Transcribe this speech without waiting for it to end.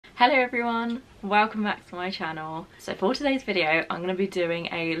Hello everyone, welcome back to my channel. So for today's video I'm going to be doing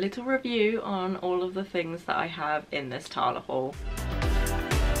a little review on all of the things that I have in this TALA haul.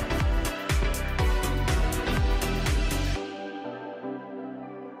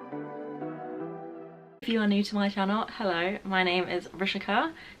 If you are new to my channel, hello, my name is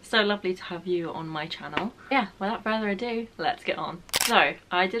Rishika. So lovely to have you on my channel. Yeah, without further ado, let's get on. So,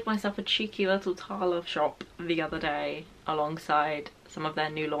 I did myself a cheeky little TALA shop the other day alongside some of their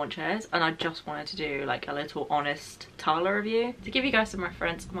new launches, and I just wanted to do like a little honest TALA review. To give you guys some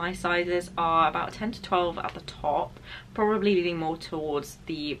reference, my sizes are about 10 to 12 at the top, probably leaning more towards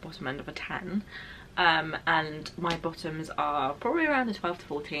the bottom end of a 10. And my bottoms are probably around the 12 to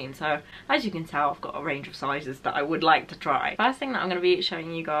 14, so as you can tell I've got a range of sizes that I would like to try. First thing that I'm going to be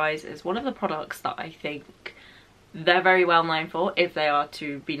showing you guys is one of the products that I think they're very well known for, if they are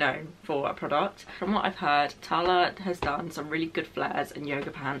to be known for a product. From what I've heard, TALA has done some really good flares and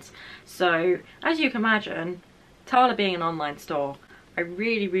yoga pants, so as you can imagine, TALA being an online store, I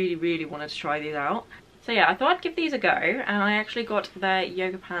really wanted to try these out. So yeah, I thought I'd give these a go, and I actually got their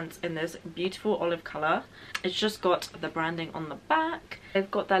yoga pants in this beautiful olive colour. It's just got the branding on the back.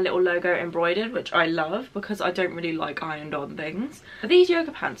 They've got their little logo embroidered, which I love because I don't really like ironed on things. But these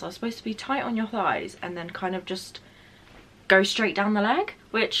yoga pants are supposed to be tight on your thighs and then kind of just go straight down the leg,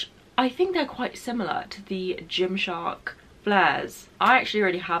 which I think they're quite similar to the Gymshark flares. I actually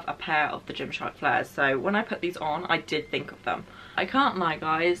already have a pair of the Gymshark flares, so when I put these on I did think of them. I can't lie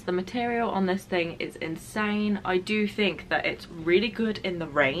guys, the material on this thing is insane. I do think that it's really good in the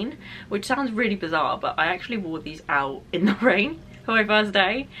rain, which sounds really bizarre, but I actually wore these out in the rain for my first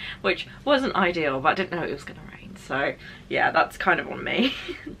day, which wasn't ideal, but I didn't know it was gonna rain, so yeah, that's kind of on me.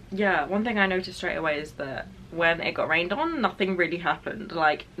 Yeah, one thing I noticed straight away is that when it got rained on, nothing really happened.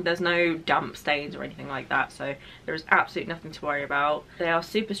 Like, there's no damp stains or anything like that, so there is absolutely nothing to worry about. They are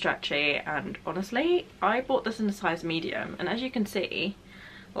super stretchy, and honestly, I bought this in a size medium, and as you can see,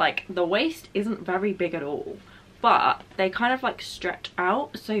 like, the waist isn't very big at all, but they kind of like stretch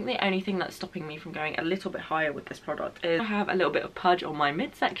out. So the only thing that's stopping me from going a little bit higher with this product is I have a little bit of pudge on my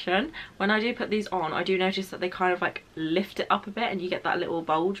midsection. When I do put these on, I do notice that they kind of like lift it up a bit, and you get that little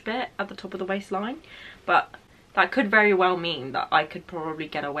bulge bit at the top of the waistline, but that could very well mean that I could probably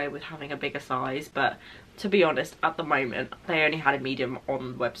get away with having a bigger size, but to be honest, at the moment, they only had a medium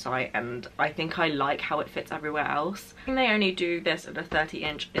on the website, and I think I like how it fits everywhere else. I think they only do this at a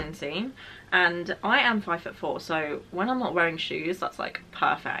 30-inch inseam, and I am 5'4", so when I'm not wearing shoes, that's like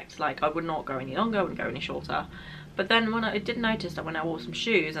perfect. Like, I would not go any longer, I wouldn't go any shorter. But then when I did notice that when I wore some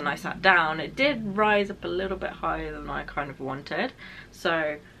shoes and I sat down, it did rise up a little bit higher than I kind of wanted.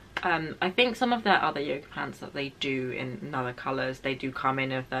 So I think some of their other yoga pants that they do in other colours, they do come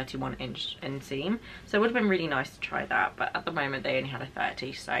in a 31-inch inseam, so it would have been really nice to try that, but at the moment they only had a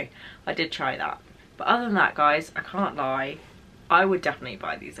 30, so I did try that. But other than that guys, I can't lie, I would definitely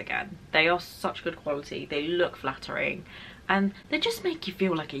buy these again. They are such good quality, they look flattering, and they just make you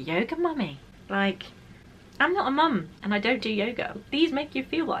feel like a yoga mummy. Like, I'm not a mum and I don't do yoga. These make you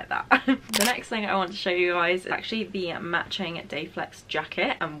feel like that. The next thing I want to show you guys is actually the matching Dayflex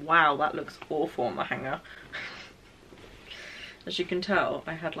jacket, and wow, that looks awful on the hanger. As you can tell,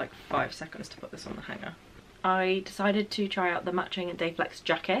 I had like 5 seconds to put this on the hanger. I decided to try out the matching Dayflex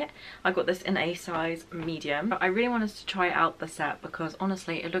jacket. I got this in a size medium, but I really wanted to try out the set because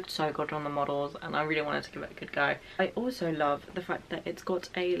honestly it looked so good on the models, and I really wanted to give it a good go. I also love the fact that it's got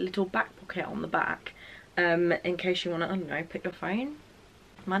a little back pocket on the back, in case you want to, I don't know, put your phone,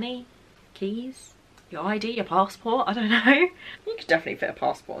 money, keys, your ID, your passport, I don't know. You could definitely fit a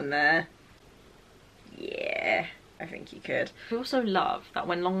passport in there. Yeah, I think you could. I also love that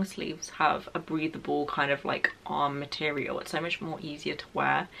when long sleeves have a breathable kind of like arm material, it's so much more easier to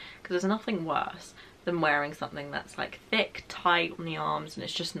wear, because there's nothing worse than wearing something that's like thick, tight on the arms, and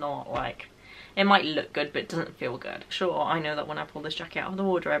it's just not like, it might look good but it doesn't feel good. Sure, I know that when I pull this jacket out of the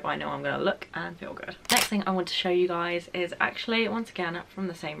wardrobe, I know I'm gonna look and feel good. Next thing I want to show you guys is actually, once again, from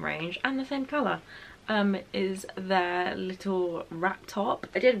the same range and the same colour, is their little wrap top.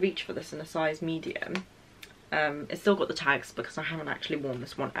 I did reach for this in a size medium. It's still got the tags because I haven't actually worn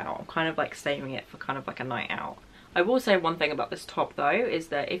this one out. I'm kind of like saving it for kind of like a night out. I will say one thing about this top though, is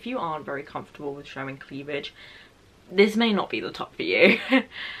that if you aren't very comfortable with showing cleavage, this may not be the top for you.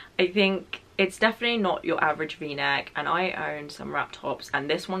 I think it's definitely not your average v-neck, and I own some wrap tops and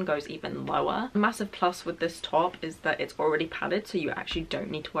this one goes even lower. A massive plus with this top is that it's already padded, so you actually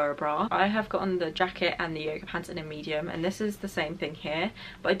don't need to wear a bra. I have gotten the jacket and the yoga pants in a medium, and this is the same thing here,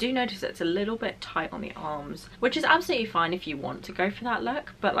 but I do notice it's a little bit tight on the arms, which is absolutely fine if you want to go for that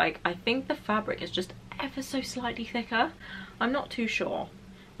look, but like, I think the fabric is just ever so slightly thicker. I'm not too sure.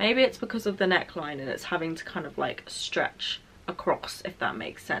 Maybe it's because of the neckline and it's having to kind of like stretch across, if that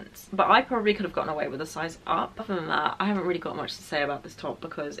makes sense. But I probably could have gotten away with a size up. Other than that, I haven't really got much to say about this top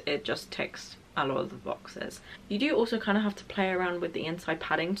because it just ticks a lot of the boxes. You do also kind of have to play around with the inside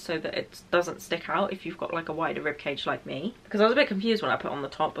padding so that it doesn't stick out if you've got like a wider rib cage like me, because I was a bit confused when I put on the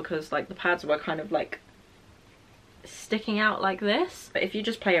top because like the pads were kind of like sticking out like this. But if you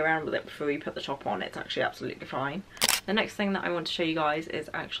just play around with it before you put the top on, it's actually absolutely fine. The next thing that I want to show you guys is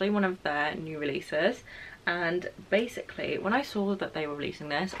actually one of their new releases, and basically when I saw that they were releasing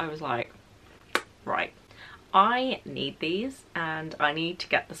this, I was like, right, I need these and I need to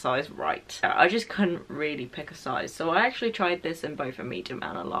get the size right. I just couldn't really pick a size, so I actually tried this in both a medium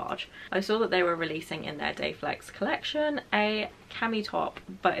and a large. I saw that they were releasing in their Day Flex collection a cami top,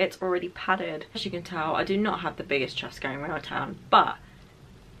 but it's already padded. As you can tell, I do not have the biggest chest going around town, but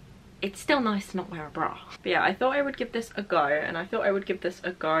it's still nice to not wear a bra. But yeah, I thought I would give this a go, and I thought I would give this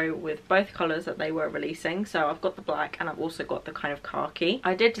a go with both colours that they were releasing. So I've got the black and I've also got the kind of khaki.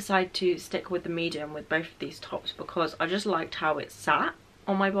 I did decide to stick with the medium with both of these tops because I just liked how it sat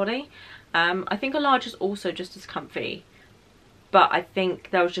on my body. I think a large is also just as comfy, but I think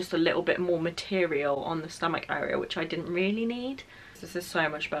there was just a little bit more material on the stomach area, which I didn't really need. This is so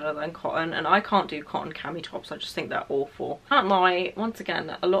much better than cotton, and I can't do cotton cami tops. I just think they're awful. Can't lie, once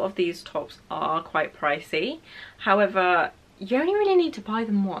again, a lot of these tops are quite pricey. However, you only really need to buy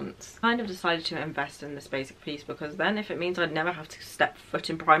them once. I kind of decided to invest in this basic piece because then if it means I'd never have to step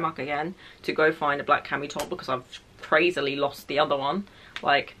foot in Primark again to go find a black cami top because I've crazily lost the other one,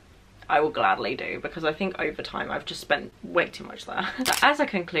 like, I will gladly do, because I think over time I've just spent way too much there. But as a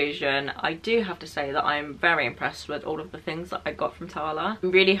conclusion, I do have to say that I'm very impressed with all of the things that I got from Tala.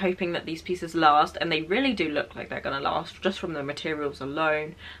 I'm really hoping that these pieces last, and they really do look like they're gonna last just from the materials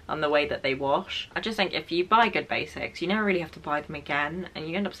alone and the way that they wash. I just think if you buy good basics, you never really have to buy them again, and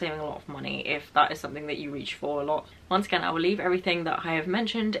you end up saving a lot of money if that is something that you reach for a lot. Once again, I will leave everything that I have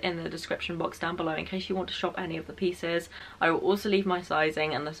mentioned in the description box down below in case you want to shop any of the pieces. I will also leave my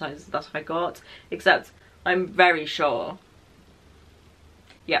sizing and the sizes that I got, except I'm very sure,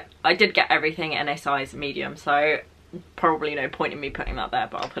 yeah, I did get everything in a size medium, so probably no point in me putting that there,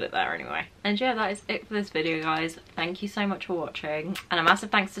 but I'll put it there anyway. And yeah, that is it for this video, guys. Thank you so much for watching, and a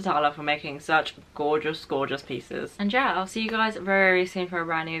massive thanks to Tala for making such gorgeous pieces. And yeah, I'll see you guys very soon for a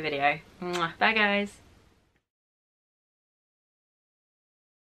brand new video. Mwah. Bye guys.